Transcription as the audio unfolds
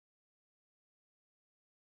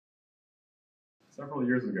Several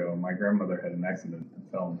years ago, my grandmother had an accident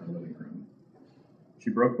and fell in her living room. She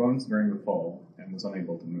broke bones during the fall and was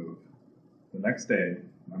unable to move. The next day,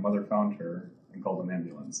 my mother found her and called an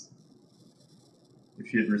ambulance. If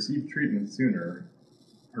she had received treatment sooner,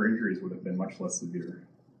 her injuries would have been much less severe.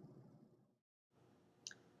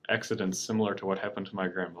 Accidents similar to what happened to my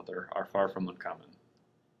grandmother are far from uncommon.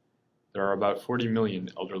 There are about 40 million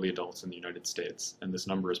elderly adults in the United States, and this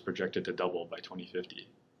number is projected to double by 2050.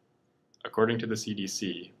 According to the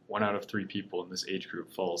CDC, 1 out of 3 people in this age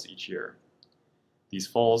group falls each year. These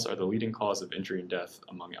falls are the leading cause of injury and death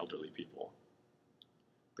among elderly people.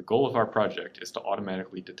 The goal of our project is to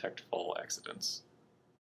automatically detect fall accidents.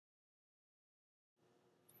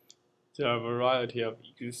 There are a variety of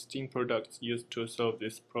existing products used to solve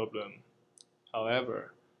this problem.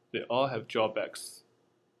 However, they all have drawbacks.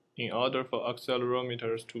 In order for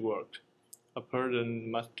accelerometers to work, a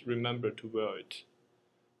person must remember to wear it.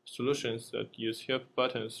 Solutions that use help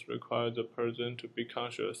buttons require the person to be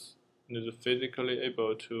conscious and is physically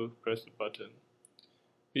able to press the button.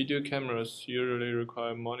 Video cameras usually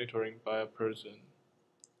require monitoring by a person.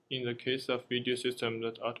 In the case of video systems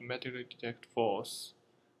that automatically detect falls,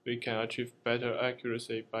 we can achieve better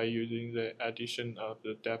accuracy by using the addition of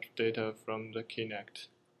the depth data from the Kinect.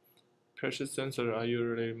 Pressure sensors are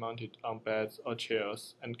usually mounted on beds or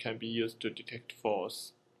chairs and can be used to detect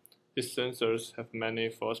falls. These sensors have many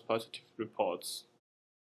false positive reports.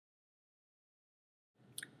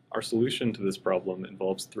 Our solution to this problem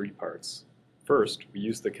involves 3 parts. First, we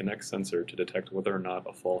use the Kinect sensor to detect whether or not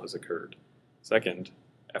a fall has occurred. Second,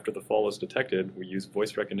 after the fall is detected, we use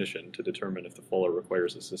voice recognition to determine if the faller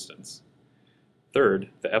requires assistance. Third,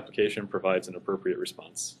 the application provides an appropriate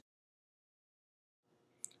response.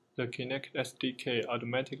 The Kinect SDK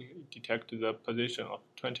automatically detects the position of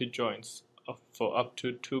 20 joints for up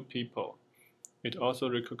to 2 people. It also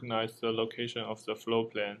recognizes the location of the floor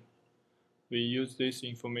plan. We use this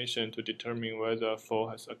information to determine whether a fall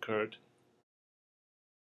has occurred.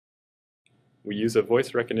 We use a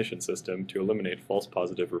voice recognition system to eliminate false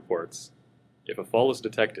positive reports. If a fall is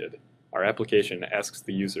detected, our application asks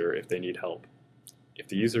the user if they need help. If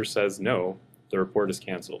the user says no, the report is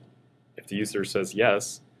canceled. If the user says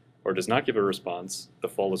yes, or does not give a response, the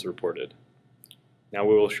fall is reported. Now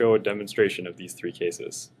we will show a demonstration of these 3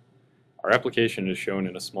 cases. Our application is shown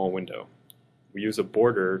in a small window. We use a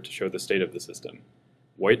border to show the state of the system: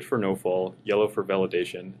 white for no fall, yellow for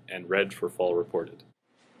validation, and red for fall reported.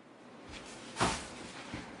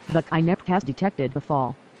 The Kinect has detected the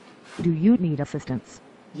fall. Do you need assistance?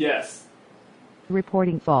 Yes.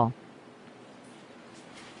 Reporting fall.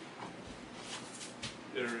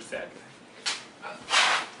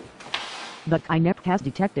 The Kinect has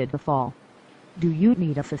detected the fall. Do you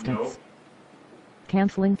need assistance? No.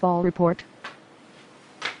 Canceling fall report.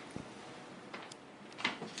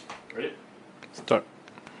 Ready? Start.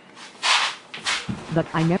 The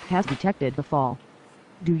Kinect has detected the fall.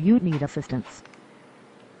 Do you need assistance?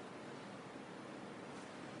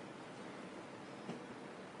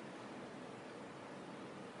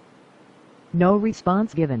 No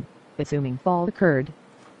response given, assuming fall occurred.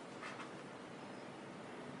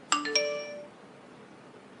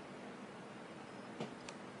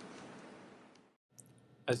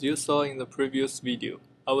 As you saw in the previous video,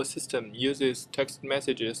 our system uses text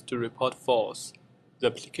messages to report falls. The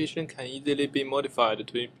application can easily be modified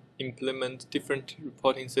to implement different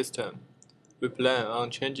reporting systems. We plan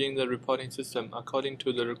on changing the reporting system according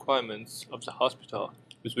to the requirements of the hospital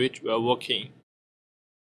with which we are working.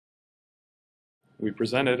 We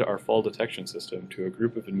presented our fall detection system to a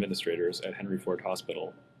group of administrators at Henry Ford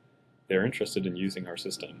Hospital. They are interested in using our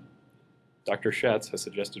system. Dr. Schatz has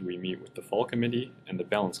suggested we meet with the Fall Committee and the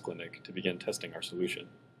Balance Clinic to begin testing our solution.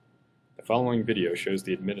 The following video shows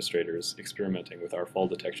the administrators experimenting with our fall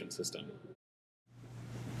detection system.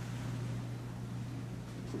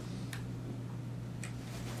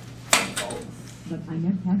 The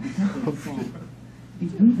Kinect has detected the fall. Do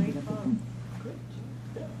you need assistance?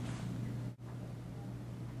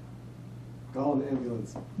 Call an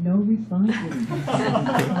ambulance. No response given.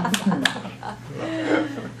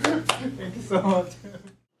 Thank you so much.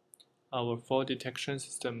 Our fall detection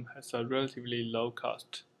system has a relatively low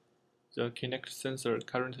cost. The Kinect sensor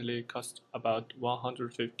currently costs about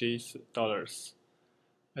 $150.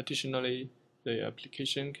 Additionally, the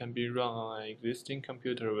application can be run on an existing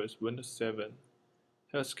computer with Windows 7.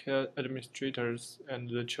 Healthcare administrators and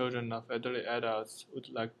the children of elderly adults would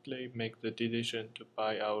likely make the decision to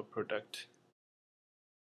buy our product.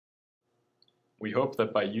 We hope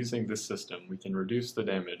that by using this system, we can reduce the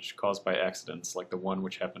damage caused by accidents like the one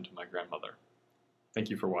which happened to my grandmother. Thank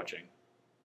you for watching.